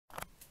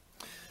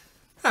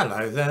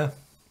Hello there.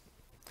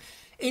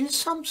 In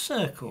some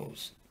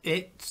circles,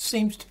 it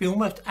seems to be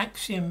almost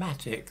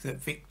axiomatic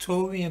that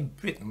Victorian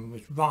Britain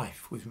was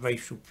rife with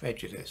racial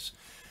prejudice,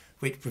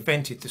 which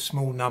prevented the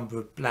small number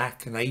of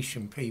black and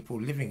Asian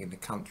people living in the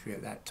country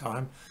at that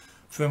time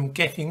from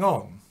getting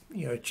on,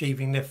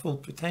 achieving their full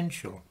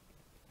potential.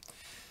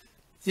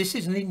 This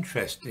is an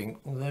interesting,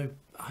 although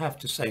I have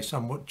to say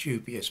somewhat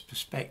dubious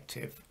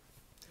perspective.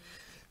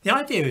 The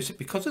idea is that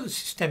because of the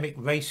systemic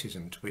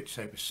racism to which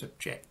they were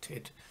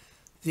subjected,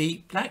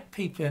 the black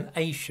people and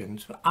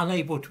Asians were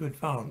unable to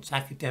advance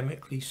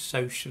academically,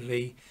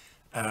 socially,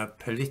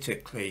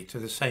 politically to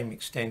the same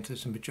extent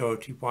as the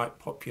majority white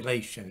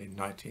population in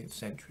 19th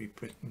century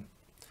Britain.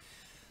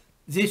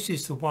 This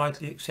is the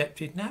widely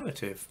accepted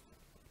narrative.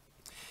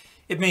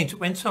 It means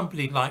that when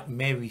somebody like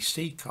Mary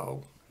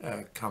Seacole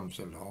comes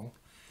along,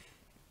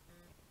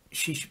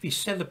 she should be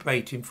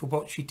celebrated for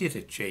what she did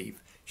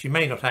achieve. She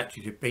may not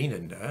actually have been a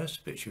nurse,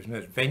 but she was an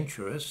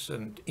adventurous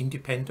and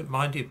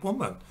independent-minded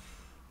woman.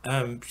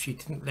 She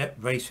didn't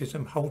let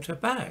racism hold her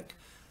back,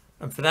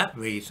 and for that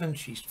reason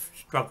she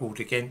struggled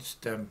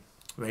against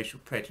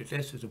racial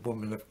prejudice as a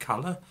woman of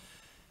colour.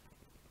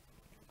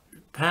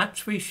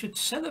 Perhaps we should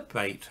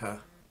celebrate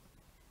her.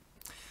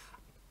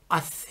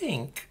 I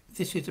think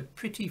this is a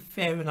pretty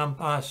fair and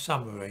unbiased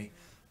summary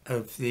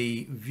of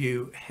the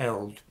view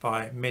held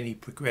by many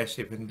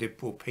progressive and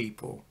liberal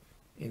people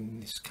in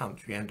this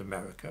country and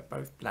America,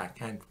 both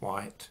black and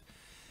white,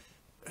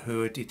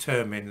 who are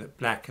determined that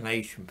black and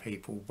Asian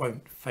people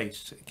won't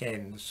face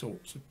again the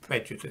sorts of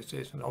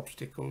prejudices and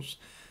obstacles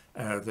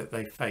that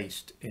they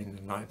faced in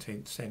the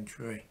 19th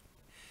century.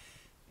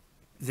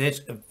 There's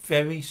a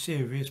very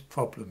serious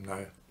problem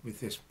though with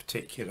this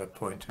particular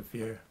point of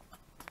view.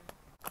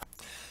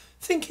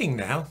 Thinking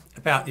now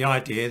about the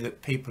idea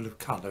that people of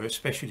colour,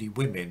 especially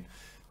women,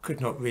 could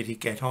not really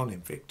get on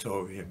in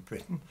Victorian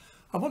Britain,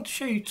 I want to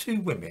show you two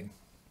women.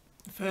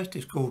 The first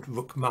is called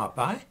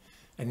Rukhmabai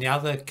and the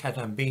other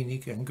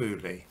Kadambini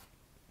Ganguly.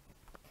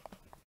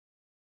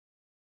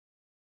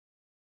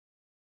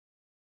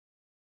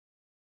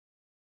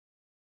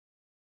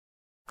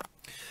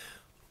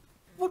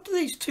 What do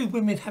these two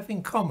women have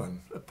in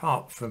common,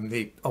 apart from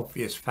the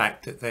obvious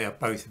fact that they are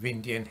both of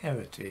Indian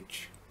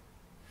heritage?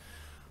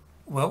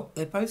 Well,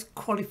 they're both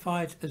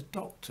qualified as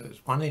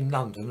doctors, one in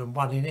London and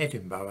one in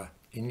Edinburgh,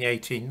 in the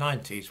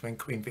 1890s when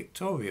Queen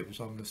Victoria was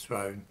on the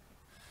throne.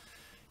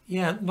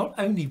 Yeah, not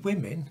only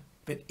women,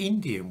 but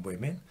Indian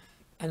women,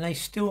 and they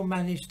still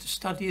managed to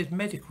study as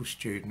medical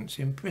students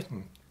in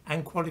Britain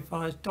and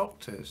qualify as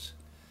doctors.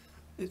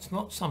 It's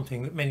not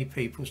something that many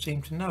people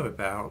seem to know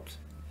about.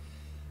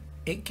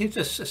 It gives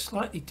us a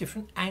slightly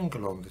different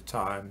angle on the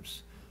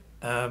times,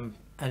 and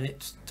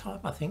it's time,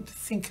 I think, to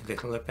think a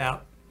little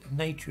about the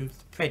nature of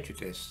the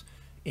prejudice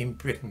in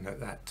Britain at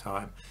that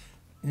time.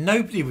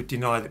 Nobody would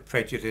deny that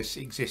prejudice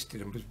existed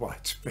and was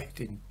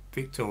widespread in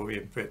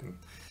Victorian Britain.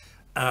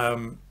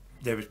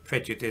 There was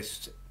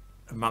prejudice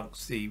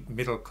amongst the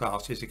middle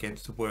classes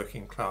against the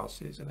working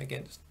classes, and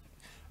against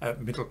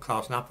middle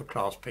class and upper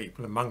class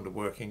people among the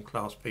working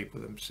class people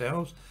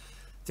themselves.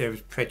 There was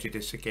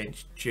prejudice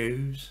against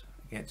Jews,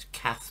 against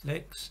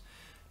Catholics,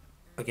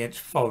 against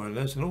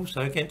foreigners, and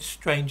also against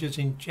strangers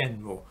in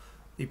general.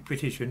 The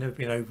British have never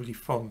been overly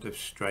fond of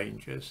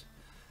strangers.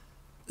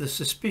 The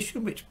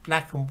suspicion which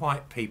black and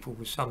white people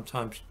were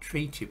sometimes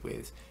treated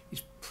with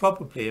is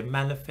probably a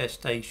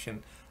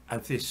manifestation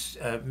of this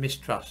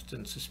mistrust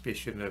and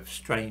suspicion of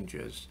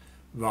strangers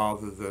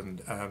rather than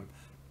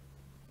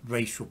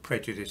racial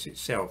prejudice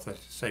itself, that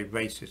is to say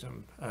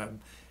racism.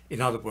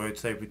 In other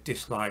words, they were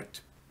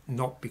disliked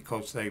not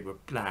because they were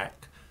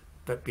black,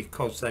 but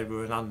because they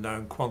were an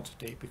unknown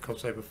quantity,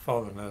 because they were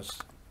foreigners.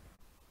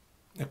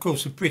 Of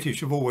course, the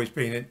British have always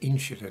been an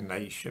insular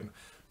nation,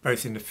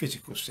 both in the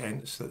physical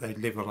sense that they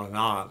live on an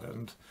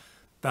island,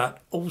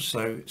 but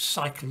also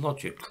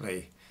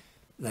psychologically.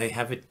 They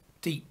have a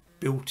deep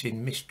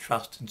built-in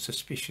mistrust and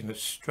suspicion of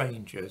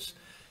strangers.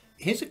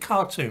 Here's a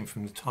cartoon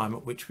from the time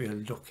at which we are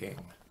looking.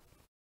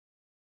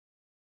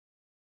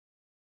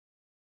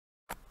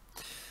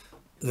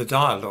 The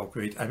dialogue,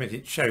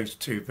 it shows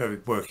two very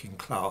working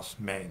class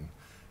men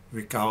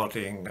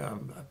regarding a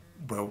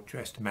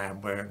well-dressed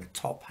man wearing a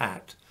top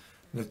hat.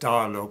 And the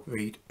dialogue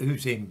read,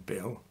 "Who's in,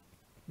 Bill?"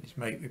 His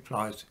mate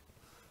replies,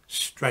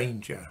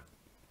 "Stranger."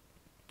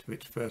 To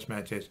which the first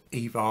man says,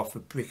 "Eve half a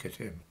brick at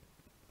him."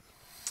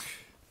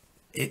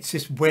 It's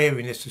this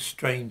wariness of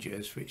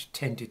strangers which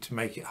tended to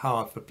make it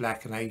hard for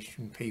black and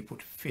Asian people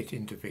to fit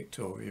into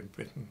Victorian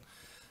Britain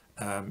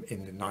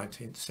in the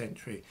 19th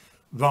century,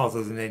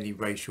 rather than any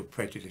racial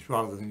prejudice,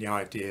 rather than the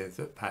idea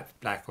that perhaps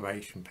black or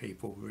Asian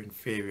people were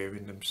inferior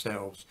in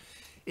themselves.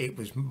 It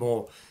was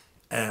more,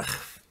 it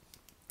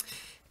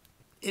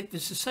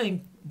was the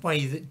same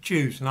way that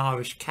Jews and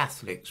Irish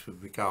Catholics were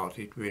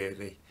regarded,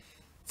 really.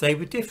 They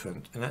were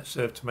different, and that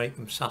served to make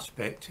them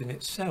suspect in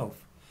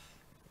itself.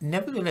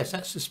 Nevertheless,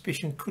 that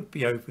suspicion could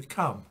be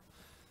overcome,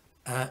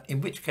 in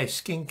which case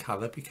skin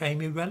colour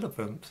became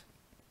irrelevant.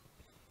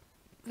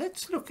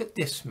 Let's look at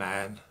this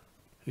man,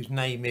 whose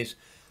name is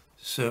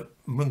Sir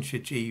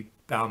Mancherjee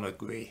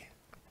Bhownagree.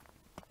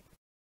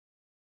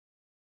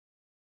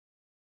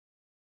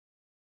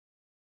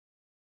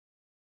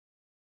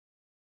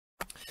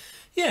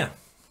 Yeah,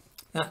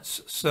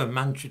 that's Sir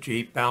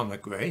Mancherjee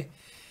Bhownagree.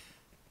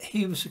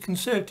 He was a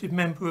Conservative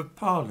Member of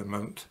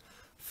Parliament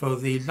for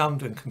the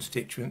London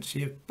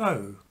constituency of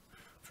Bow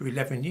for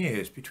 11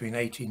 years between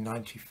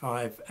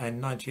 1895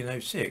 and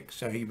 1906.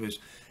 So he was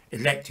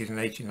elected in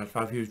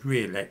 1895, he was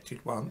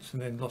re-elected once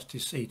and then lost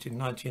his seat in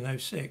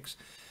 1906.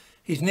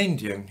 He's an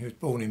Indian. He was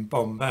born in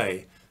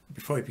Bombay.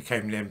 Before he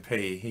became an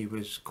MP, he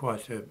was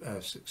quite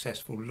a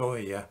successful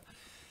lawyer.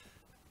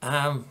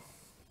 I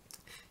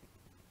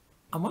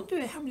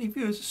wonder how many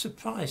viewers are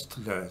surprised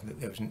to learn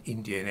that there was an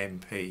Indian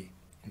MP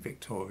in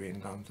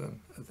Victorian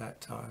London at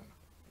that time.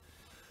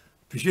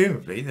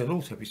 Presumably they'll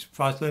also be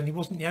surprised to learn he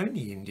wasn't the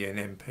only Indian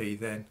MP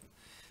then.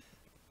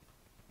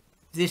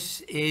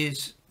 This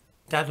is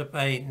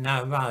Dadabhoy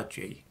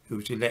Naoroji, who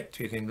was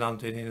elected in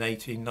London in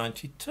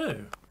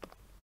 1892.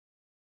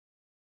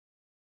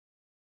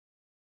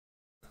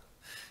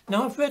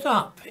 Now, I've read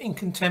up in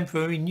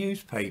contemporary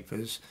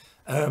newspapers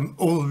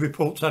all the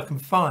reports I can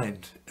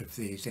find of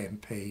these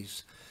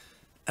MPs,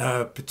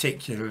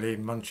 particularly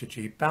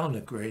Mancherjee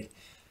Bhownagree.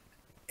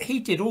 He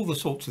did all the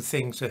sorts of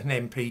things that an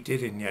MP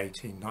did in the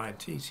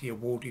 1890s. He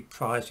awarded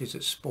prizes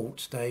at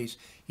sports days,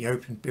 he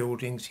opened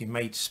buildings, he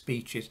made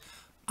speeches.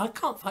 I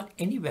can't find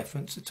any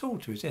reference at all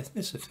to his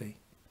ethnicity.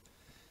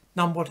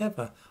 None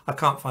whatever. I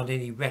can't find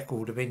any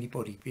record of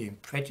anybody being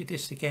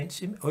prejudiced against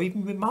him or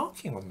even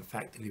remarking on the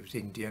fact that he was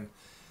Indian.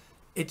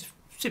 It's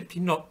simply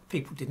not,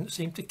 people didn't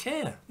seem to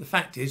care. The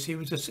fact is he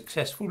was a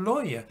successful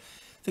lawyer.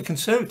 The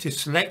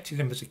Conservatives selected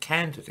him as a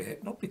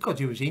candidate, not because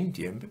he was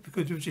Indian, but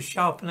because he was a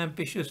sharp and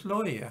ambitious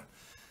lawyer.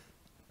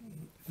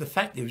 The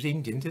fact that he was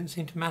Indian didn't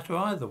seem to matter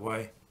either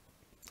way.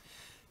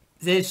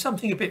 There's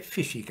something a bit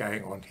fishy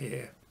going on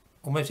here.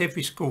 Almost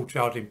every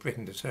schoolchild in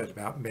Britain has heard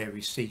about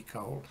Mary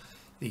Seacole,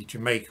 the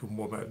Jamaican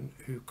woman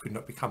who could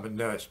not become a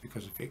nurse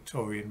because of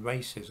Victorian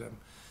racism.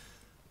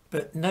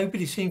 But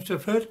nobody seems to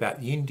have heard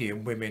about the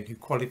Indian women who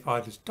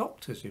qualified as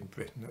doctors in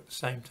Britain at the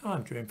same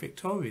time during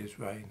Victoria's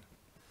reign,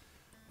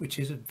 which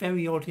is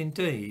very odd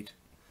indeed.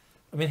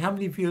 I mean, how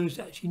many viewers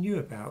actually knew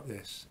about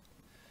this?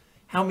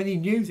 How many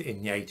knew that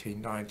in the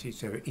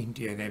 1890s there were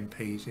Indian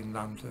MPs in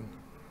London?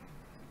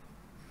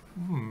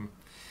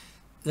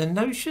 The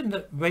notion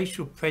that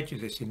racial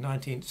prejudice in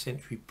 19th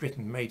century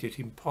Britain made it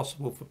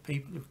impossible for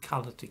people of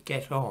colour to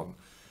get on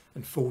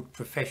and forge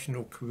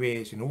professional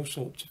careers in all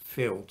sorts of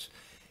fields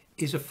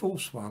is a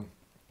false one.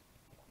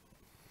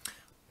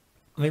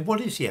 I mean,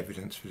 what is the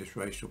evidence for this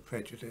racial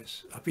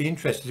prejudice? I'd be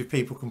interested if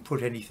people can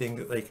put anything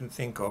that they can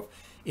think of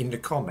in the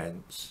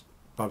comments,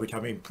 by which I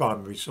mean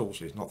primary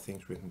sources, not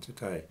things written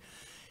today.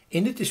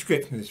 In the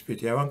description of this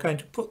video, I'm going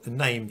to put the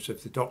names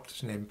of the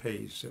doctors and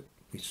MPs that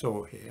we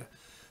saw here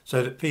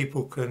so that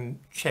people can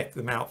check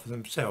them out for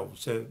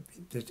themselves. So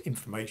there's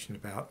information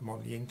about them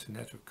on the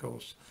internet, of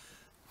course.